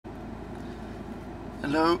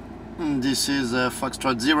Hello, this is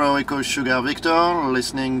Foxtrot Zero Echo Sugar Victor,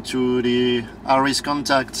 listening to the ARISS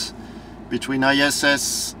contact between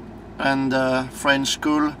ISS and French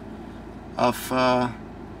School of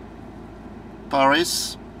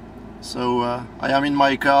Paris. So I am in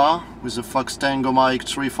my car with the Fox Tango Mic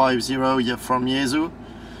 350 from Yezu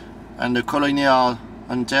and the colonial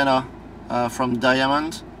antenna from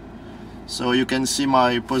Diamond. So you can see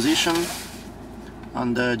my position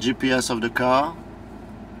on the GPS of the car.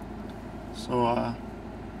 So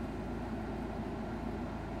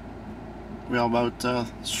we are about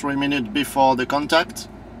 3 minutes before the contact.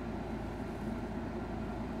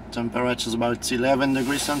 Temperature is about 11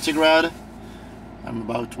 degrees centigrade. I'm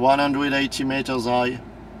about 180 meters high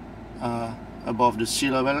above the sea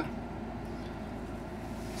level.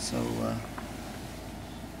 So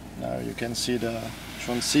now you can see the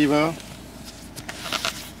transceiver.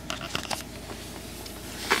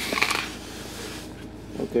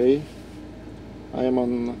 Okay, I am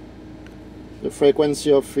on the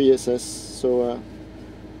frequency of 3SS, so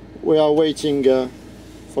we are waiting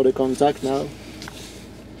for the contact now.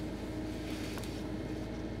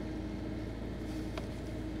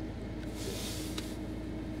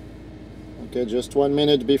 Okay, just 1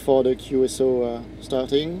 minute before the QSO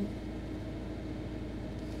starting.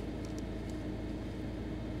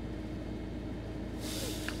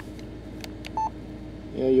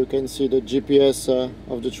 Here you can see the GPS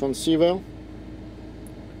of the transceiver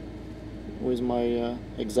with my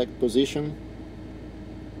exact position.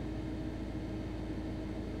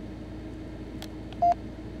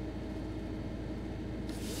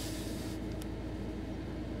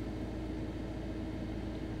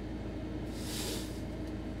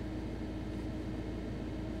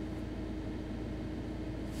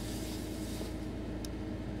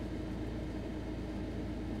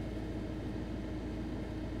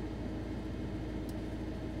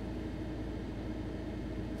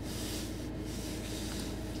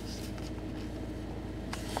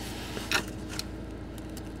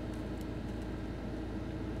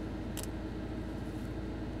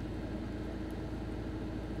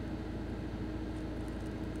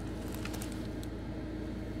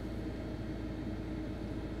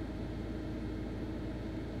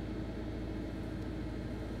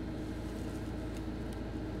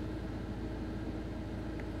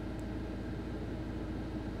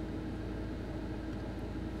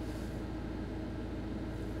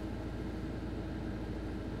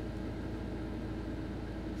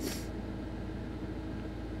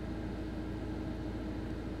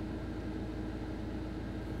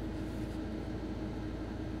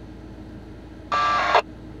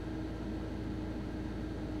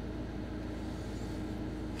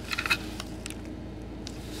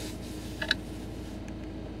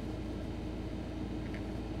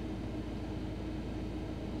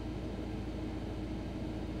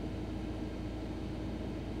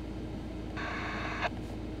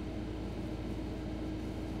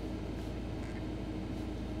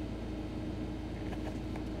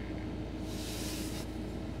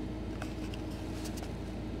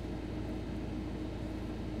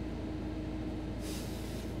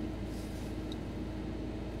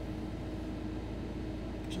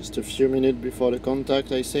 Just a few minutes before the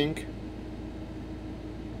contact, I think.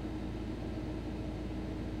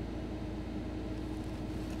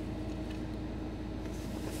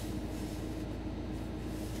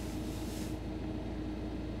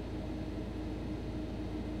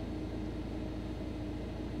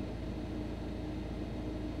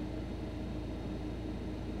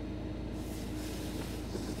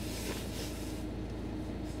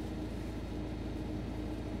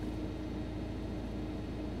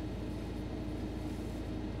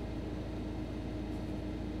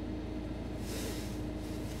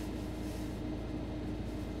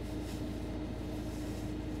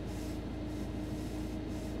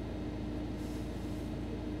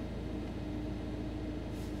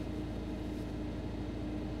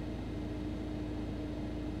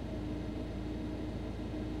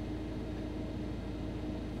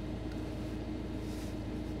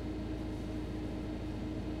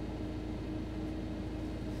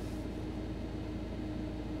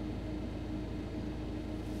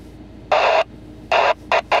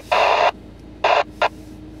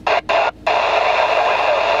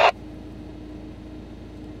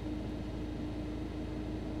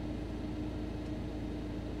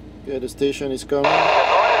 Okay, the station is coming.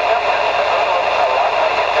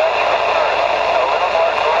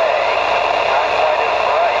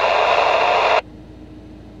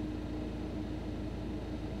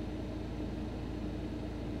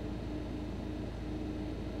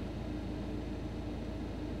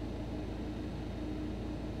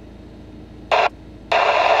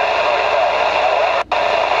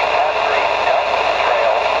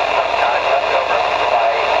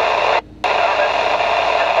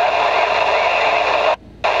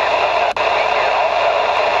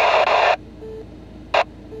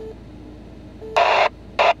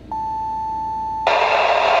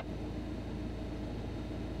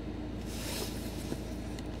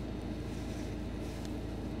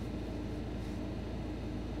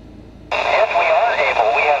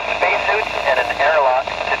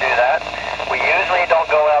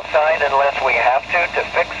 we have to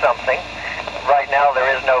fix something. Right now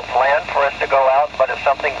there is no plan for us to go out, but if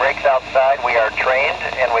something breaks outside, we are trained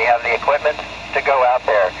and we have the equipment to go out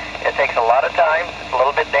there. It takes a lot of time, it's a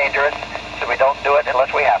little bit dangerous, so we don't do it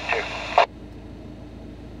unless we have to.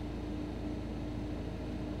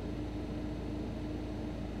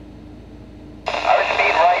 Our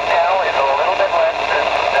speed right now is a little bit less than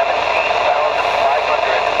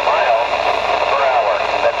 17,500 miles per hour.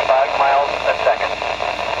 That's 5 miles a second.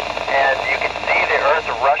 And you can see the Earth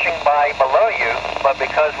rushing by below you, but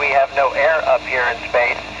because we have no air up here in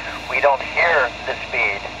space, we don't hear the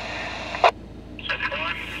speed.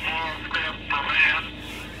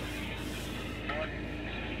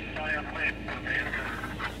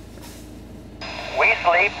 We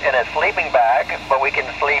sleep in a sleeping bag, but we can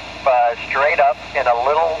sleep straight up in a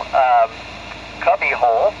little cubby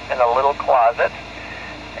hole in a little closet.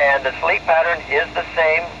 And the sleep pattern is the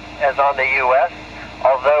same as on the U.S.,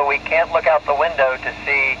 although we can't look out the window to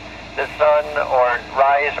see the sun or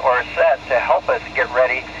rise or set to help us get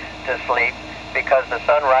ready to sleep, because the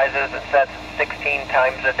sun rises and sets 16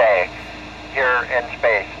 times a day here in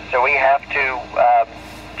space. So we have to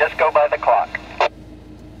just go by the clock.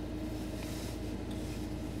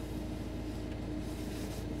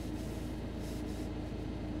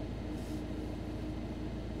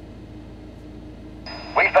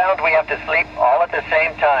 We found we have to sleep all at the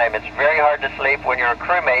same time. It's very hard to sleep when your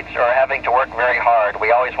crewmates are having to work very hard.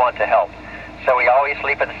 We always want to help. So we always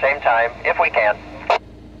sleep at the same time, if we can.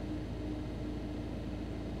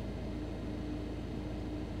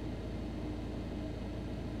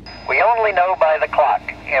 We only know by the clock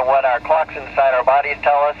and what our clocks inside our bodies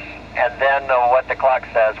tell us, and then what the clock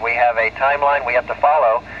says. We have a timeline we have to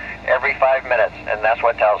follow every 5 minutes, and that's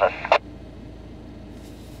what tells us.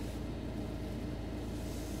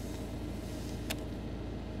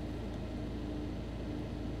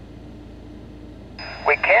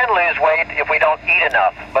 We can lose weight if we don't eat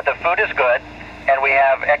enough, but the food is good, and we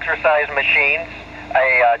have exercise machines,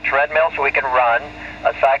 a treadmill so we can run,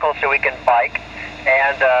 a cycle so we can bike,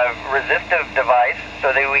 and a resistive device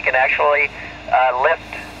so that we can actually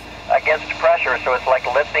lift against pressure, so it's like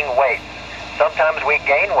lifting weights. Sometimes we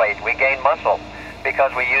gain weight, we gain muscle,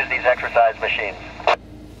 because we use these exercise machines.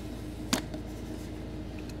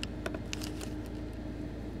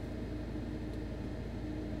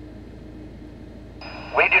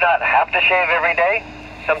 We do not have to shave every day.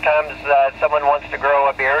 Sometimes someone wants to grow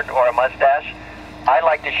a beard or a mustache. I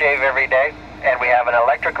like to shave every day, and we have an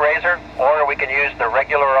electric razor, or we can use the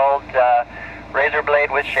regular old razor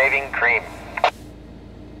blade with shaving cream.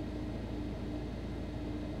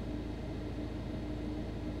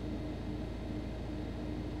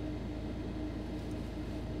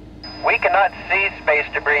 We cannot see space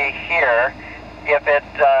debris here. If it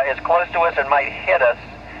is close to us, it might hit us.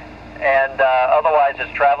 And otherwise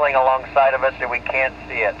it's traveling alongside of us and we can't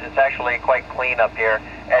see it. It's actually quite clean up here.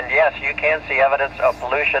 And yes, you can see evidence of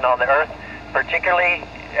pollution on the Earth, particularly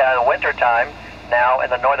winter time. Now in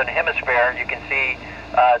the northern hemisphere, you can see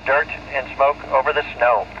dirt and smoke over the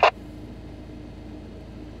snow.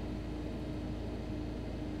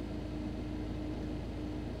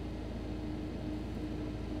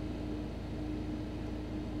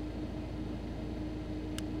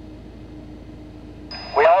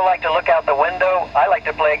 We all like to look out the window. I like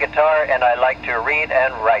to play guitar, and I like to read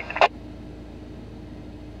and write.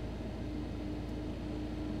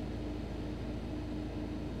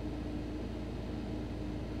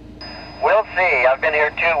 We'll see. I've been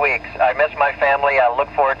here 2 weeks. I miss my family. I look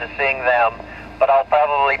forward to seeing them, but I'll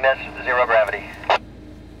probably miss zero gravity.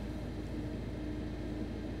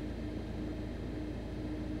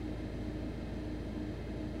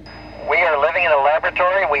 We are living in a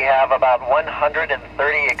laboratory. We have about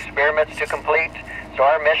 130 experiments to complete, so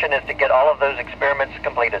our mission is to get all of those experiments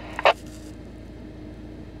completed.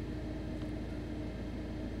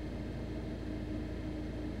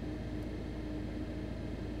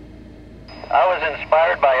 I was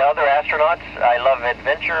inspired by other astronauts. I love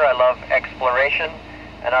adventure, I love exploration,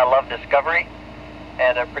 and I love discovery,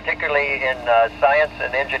 and particularly in science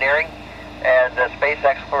and engineering, and space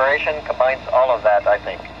exploration combines all of that, I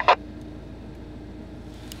think.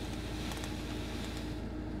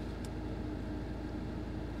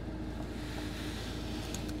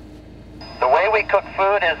 The way we cook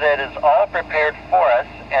food is that it's all prepared for us,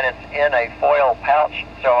 and it's in a foil pouch,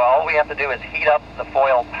 so all we have to do is heat up the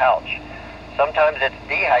foil pouch. Sometimes it's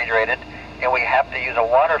dehydrated, and we have to use a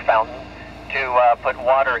water fountain to put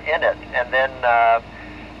water in it, and then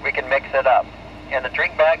we can mix it up. And the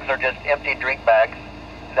drink bags are just empty drink bags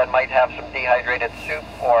that might have some dehydrated soup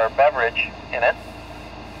or beverage in it.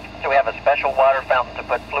 so we have a special water fountain to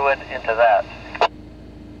put fluid into that.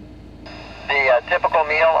 The typical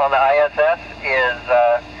meal on the ISS is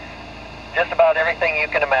just about everything you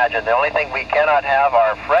can imagine. The only thing we cannot have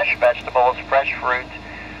are fresh vegetables, fresh fruit,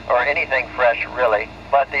 or anything fresh really.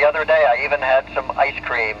 But the other day I even had some ice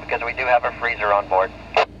cream because we do have a freezer on board.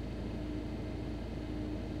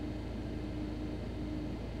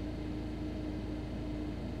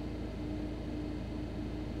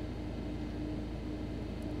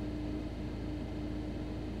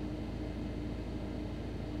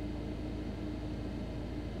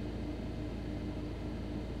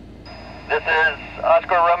 This is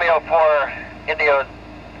Oscar Romeo 4, Indio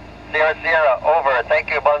Sierra Sierra, over. Thank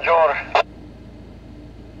you, bonjour.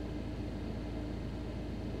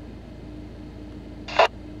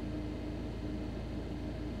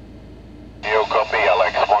 You copy,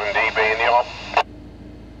 Alex 1DB in Europe.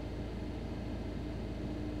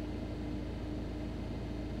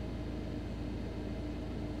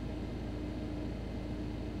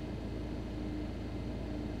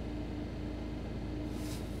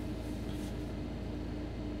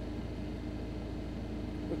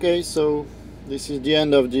 Okay, so this is the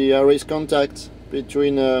end of the ARISS contact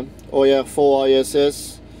between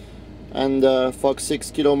OR4ISS and Fox 6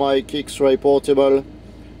 km X-ray portable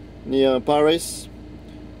near Paris.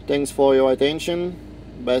 Thanks for your attention.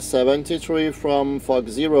 Base 73 from Fox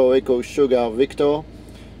 0 Echo Sugar Victor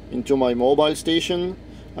into my mobile station.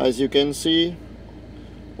 As you can see,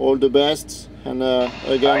 all the best, and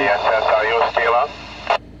again... ISS, are you still on?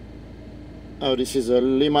 Oh, this is a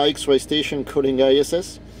Lima X-ray station calling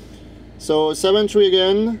ISS. So 73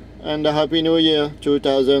 again, and a Happy New Year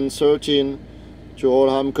 2013 to all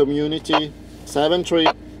ham community. 73.